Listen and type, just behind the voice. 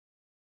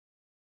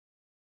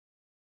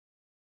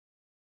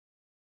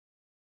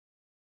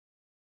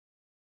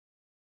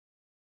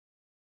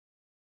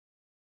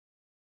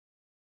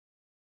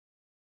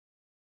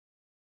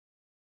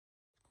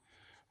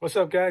What's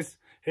up, guys?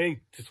 Hey,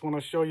 just want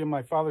to show you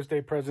my Father's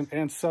Day present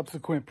and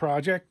subsequent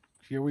project.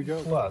 Here we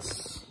go.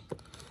 Plus,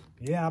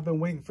 yeah, I've been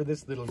waiting for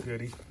this little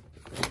goodie.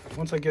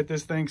 Once I get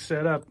this thing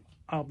set up,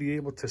 I'll be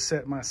able to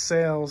set my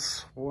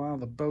sails while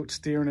the boat's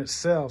steering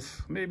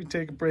itself. Maybe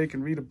take a break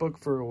and read a book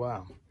for a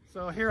while.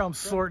 So here I'm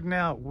sorting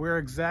out where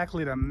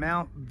exactly to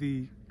mount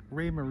the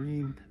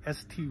Raymarine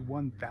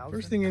ST1000.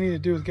 First thing I need to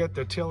do is get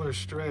the tiller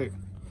straight.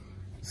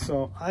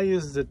 So I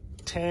used the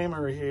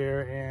tamer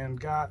here and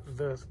got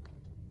the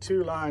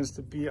two lines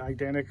to be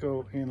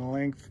identical in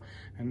length,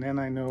 and then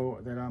I know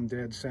that I'm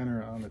dead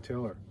center on the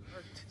tiller.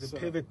 The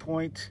pivot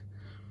point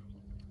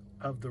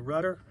of the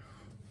rudder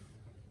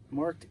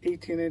marked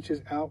 18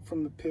 inches out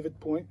from the pivot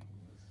point.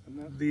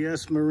 The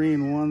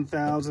Raymarine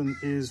 1000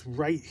 is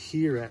right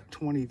here at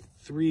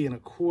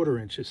 23¼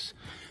 inches.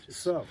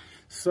 So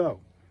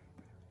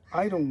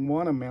I don't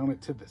want to mount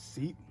it to the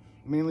seat,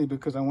 mainly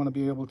because I want to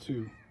be able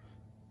to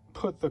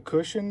put the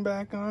cushion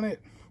back on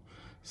it.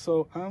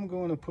 So I'm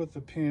going to put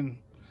the pin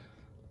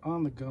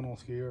on the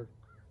gunnels here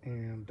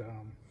and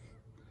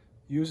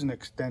use an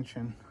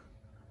extension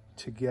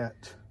to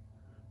get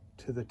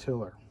to the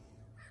tiller.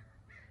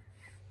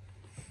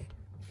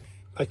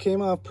 I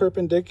came off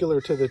perpendicular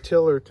to the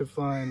tiller to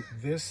find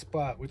this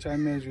spot, which I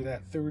measured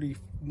at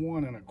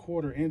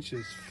 31¼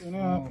 inches.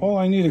 All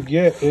I need to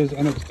get is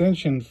an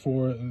extension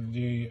for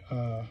the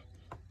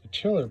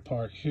tiller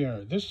part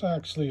here. This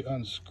actually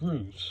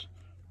unscrews.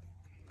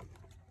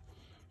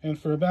 And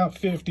for about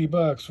 50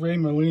 bucks,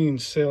 Raymarine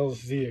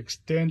sells the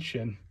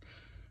extension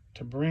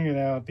to bring it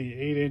out the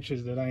 8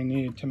 inches that I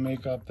need to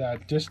make up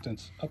that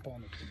distance up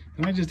on it.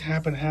 And I just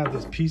happen to have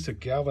this piece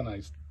of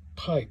galvanized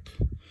pipe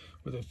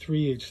with a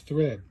 3/8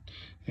 thread.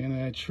 And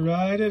I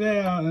tried it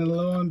out, and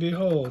lo and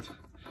behold,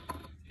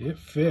 it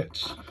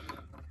fits.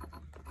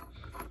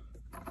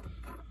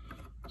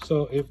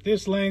 So if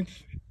this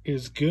length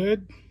is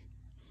good,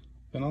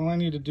 then all I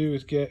need to do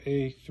is get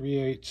a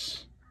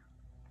 3/8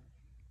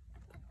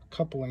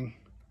 coupling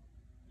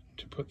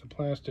to put the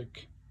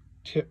plastic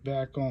tip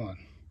back on.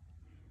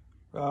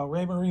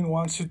 Raymarine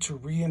wants you to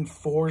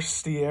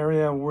reinforce the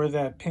area where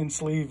that pin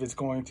sleeve is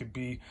going to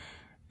be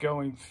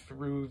going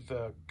through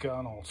the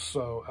gunnel.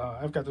 So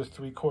I've got this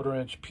 3/4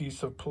 inch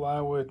piece of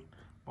plywood,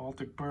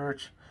 Baltic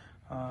birch.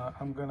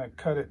 I'm gonna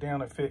cut it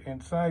down to fit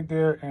inside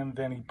there and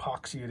then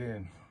epoxy it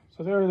in.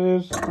 So there it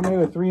is. I made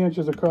it 3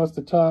 inches across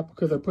the top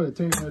because I put a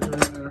tape measure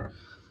in there.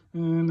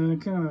 And then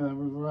it kind of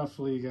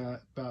roughly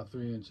got about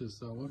 3 inches,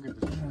 so we'll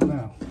get this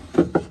now.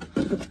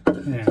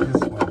 Yeah,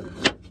 this one.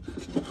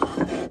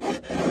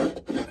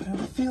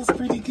 It feels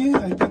pretty good.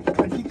 I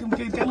think I'm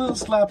gonna get a little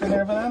slop in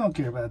there, but I don't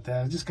care about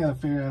that. I just gotta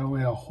figure out a way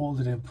to hold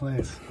it in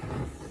place.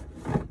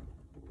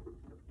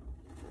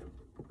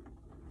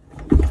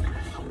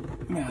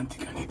 Man, I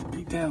think I need to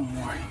be down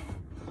more.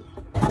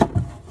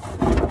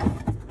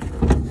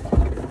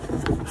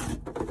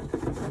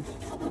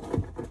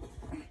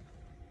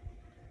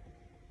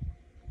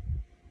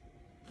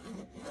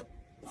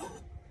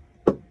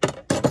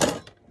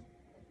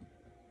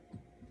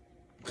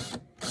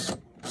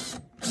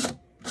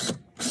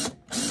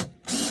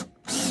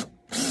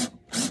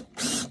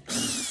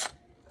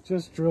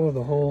 Just drilled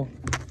a hole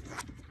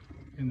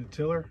in the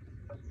tiller,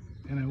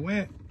 and I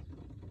went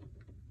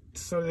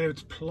so that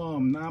it's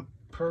plumb, not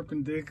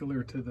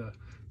perpendicular to the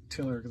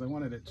tiller, because I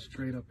wanted it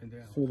straight up and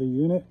down. For the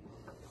unit,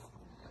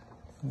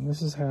 and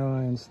this is how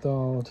I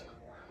installed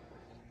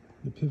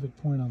the pivot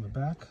point on the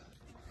back.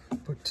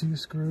 Put 2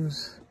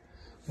 screws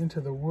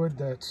into the wood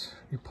that's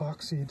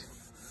epoxied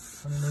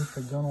underneath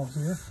the gunnel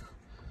here.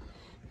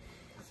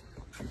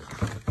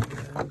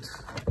 And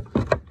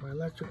my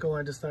electrical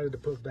I decided to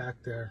put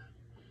back there.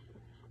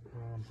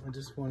 I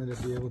just wanted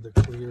to be able to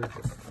clear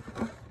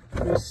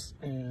this,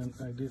 and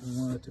I didn't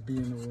want it to be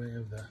in the way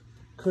of the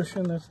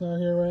cushion that's not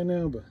here right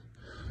now. But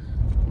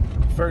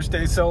first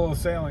day solo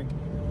sailing,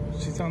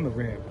 she's on the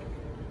ramp.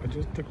 I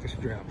just took the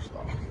straps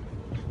off.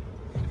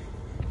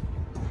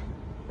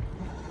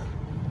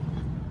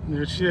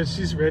 There she is,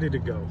 she's ready to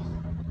go.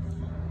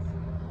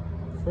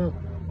 Well,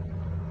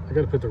 I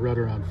gotta put the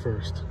rudder on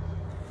first.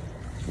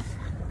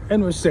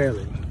 And we're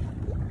sailing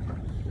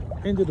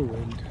into the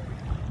wind.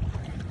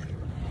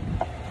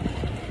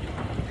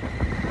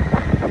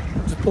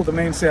 Pulled the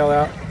mainsail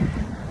out.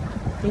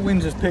 The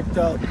wind just picked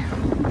up.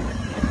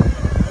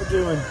 We're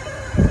doing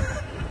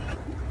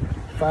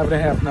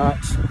 5.5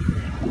 knots.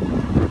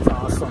 It's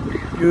awesome.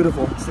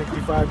 Beautiful.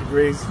 65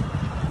 degrees.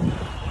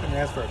 And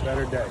that's for a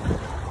better day.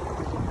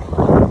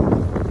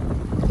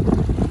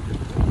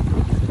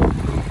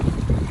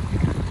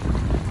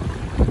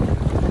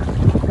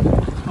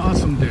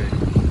 Awesome day.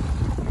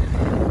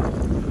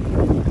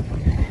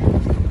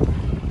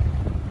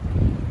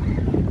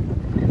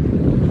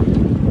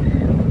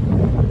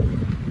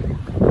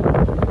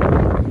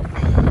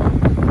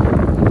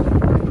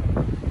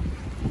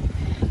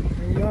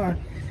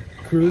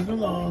 Cruising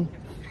along,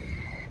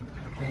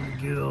 having a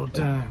good old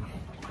time.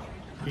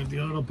 Get the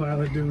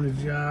autopilot doing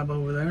his job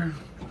over there.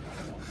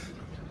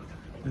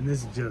 And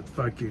this is just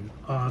fucking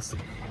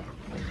awesome.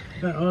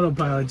 That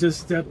autopilot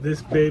just stepped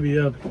this baby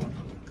up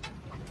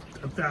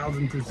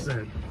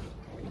 1000%.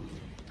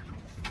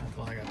 That's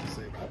all I got to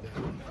say about that.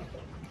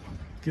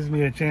 Gives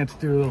me a chance to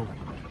do a little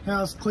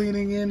house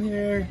cleaning in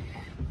here,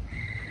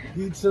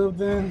 eat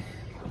something,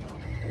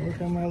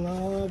 work on my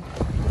log.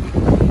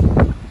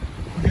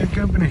 Good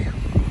company.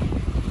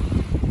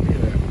 Look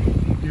at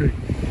that. Beauty.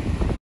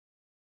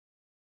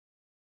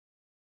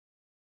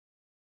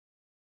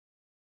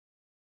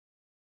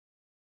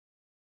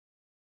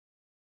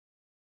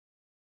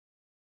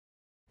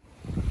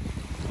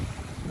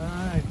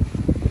 Alright.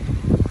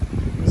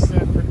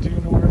 Set for due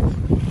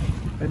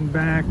north. Heading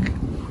back.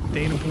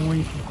 Dana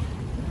Point.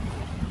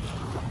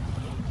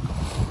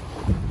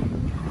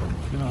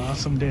 An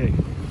awesome day.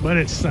 But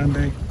it's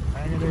Sunday.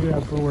 I'm gonna get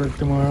up for work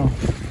tomorrow.